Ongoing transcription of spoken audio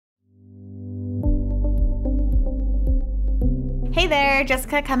Hey there,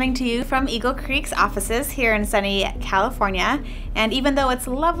 Jessica coming to you from Eagle Creek's offices here in sunny California. And even though it's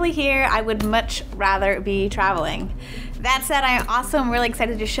lovely here, I would much rather be traveling. That said, I also am really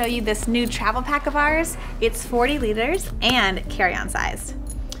excited to show you this new travel pack of ours. It's 40 liters and carry-on sized.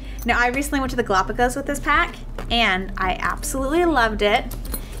 Now, I recently went to the Galapagos with this pack and I absolutely loved it.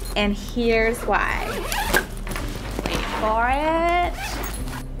 And here's why. Wait for it.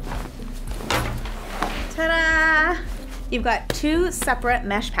 Ta-da! You've got two separate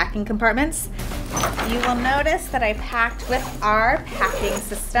mesh packing compartments. You will notice that I packed with our packing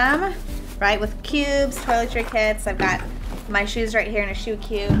system, right? With cubes, toiletry kits. I've got my shoes right here in a shoe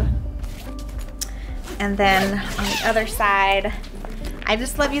cube. And then on the other side, I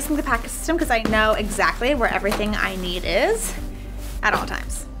just love using the packing system because I know exactly where everything I need is at all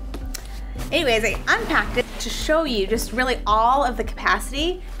times. Anyways, I unpacked it to show you just really all of the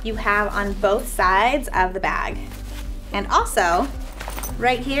capacity you have on both sides of the bag. And also,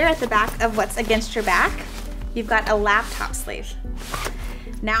 right here at the back of what's against your back, you've got a laptop sleeve.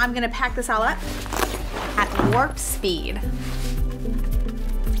 Now I'm gonna pack this all up at warp speed.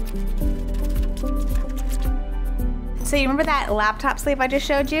 So you remember that laptop sleeve I just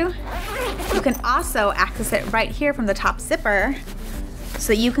showed you? You can also access it right here from the top zipper so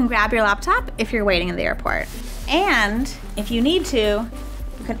that you can grab your laptop if you're waiting in the airport. And if you need to,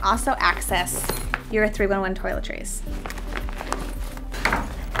 you can also access your 311 toiletries.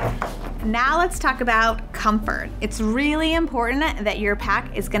 Now let's talk about comfort. It's really important that your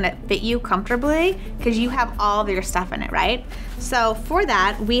pack is gonna fit you comfortably because you have all of your stuff in it, right? So for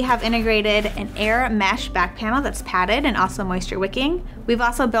that, we have integrated an air mesh back panel that's padded and also moisture wicking. We've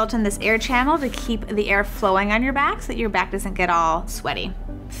also built in this air channel to keep the air flowing on your back so that your back doesn't get all sweaty.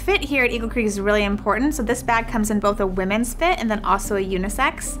 Fit here at Eagle Creek is really important, so this bag comes in both a women's fit and then also a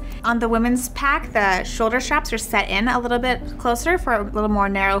unisex. On the women's pack, the shoulder straps are set in a little bit closer for a little more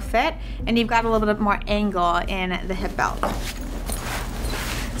narrow fit, and you've got a little bit more angle in the hip belt.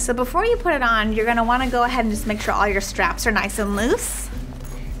 So before you put it on, you're gonna wanna go ahead and just make sure all your straps are nice and loose.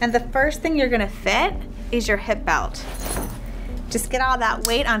 And the first thing you're gonna fit is your hip belt. Just get all that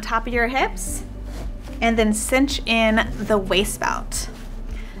weight on top of your hips and then cinch in the waist belt.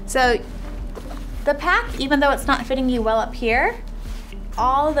 So the pack, even though it's not fitting you well up here,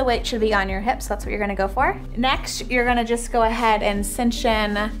 all of the weight should be on your hips. That's what you're gonna go for. Next, you're gonna just go ahead and cinch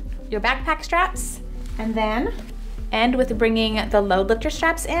in your backpack straps and then end with bringing the load lifter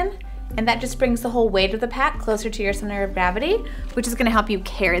straps in. And that just brings the whole weight of the pack closer to your center of gravity, which is gonna help you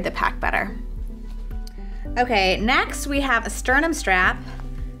carry the pack better. Okay, next we have a sternum strap,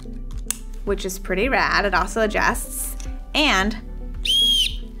 which is pretty rad. It also adjusts. And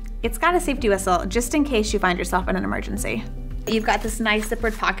it's got a safety whistle just in case you find yourself in an emergency. You've got this nice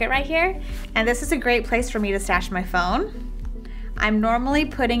zippered pocket right here, and this is a great place for me to stash my phone. I'm normally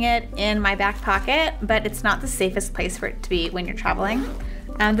putting it in my back pocket, but it's not the safest place for it to be when you're traveling.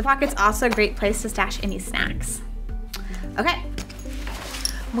 The pocket's also a great place to stash any snacks. Okay,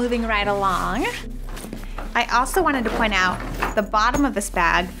 moving right along. I also wanted to point out the bottom of this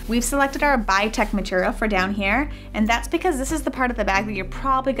bag, we've selected our Bi-Tech material for down here, and that's because this is the part of the bag that you're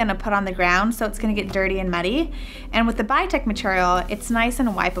probably gonna put on the ground, so it's gonna get dirty and muddy. And with the Bi-Tech material, it's nice and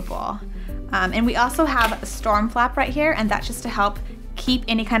wipeable. And we also have a storm flap right here, and that's just to help keep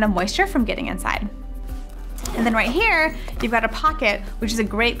any kind of moisture from getting inside. And then right here, you've got a pocket, which is a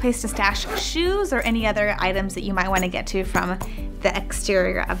great place to stash shoes or any other items that you might wanna get to from the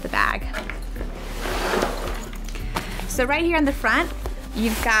exterior of the bag. So right here in the front,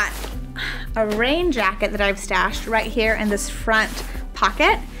 you've got a rain jacket that I've stashed right here in this front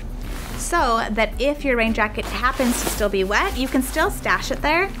pocket, so that if your rain jacket happens to still be wet, you can still stash it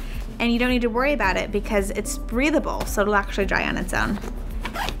there and you don't need to worry about it because it's breathable, so it'll actually dry on its own.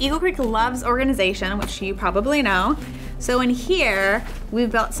 Eagle Creek loves organization, which you probably know. So in here,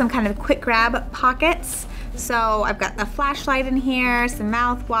 we've built some kind of quick grab pockets. So I've got a flashlight in here, some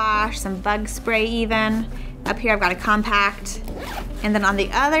mouthwash, some bug spray even. Up here I've got a compact, and then on the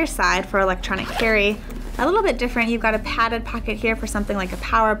other side for electronic carry, a little bit different, you've got a padded pocket here for something like a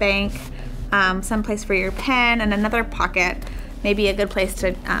power bank, some place for your pen, and another pocket, maybe a good place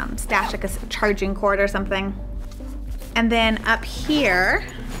to stash like a charging cord or something. And then up here,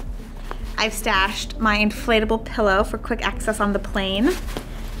 I've stashed my inflatable pillow for quick access on the plane.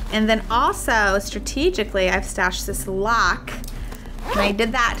 And then also, strategically, I've stashed this lock. And I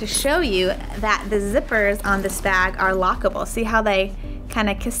did that to show you that the zippers on this bag are lockable. See how they kind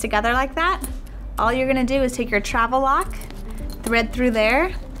of kiss together like that? All you're gonna do is take your travel lock, thread through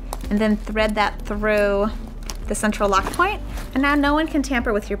there, and then thread that through the central lock point, and now no one can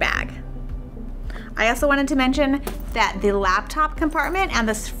tamper with your bag. I also wanted to mention that the laptop compartment and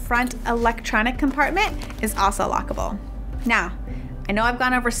this front electronic compartment is also lockable. Now, I know I've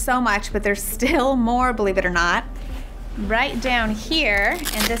gone over so much, but there's still more, believe it or not. Right down here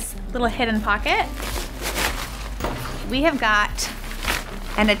in this little hidden pocket, we have got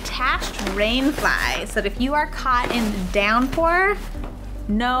an attached rain fly. So if you are caught in downpour,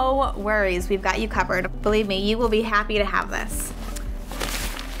 no worries, we've got you covered. Believe me, you will be happy to have this.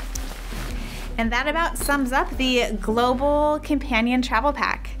 And that about sums up the Global Companion Travel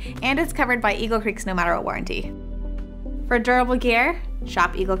Pack, and it's covered by Eagle Creek's No Matter What warranty. For durable gear,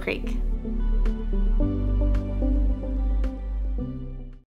 shop Eagle Creek.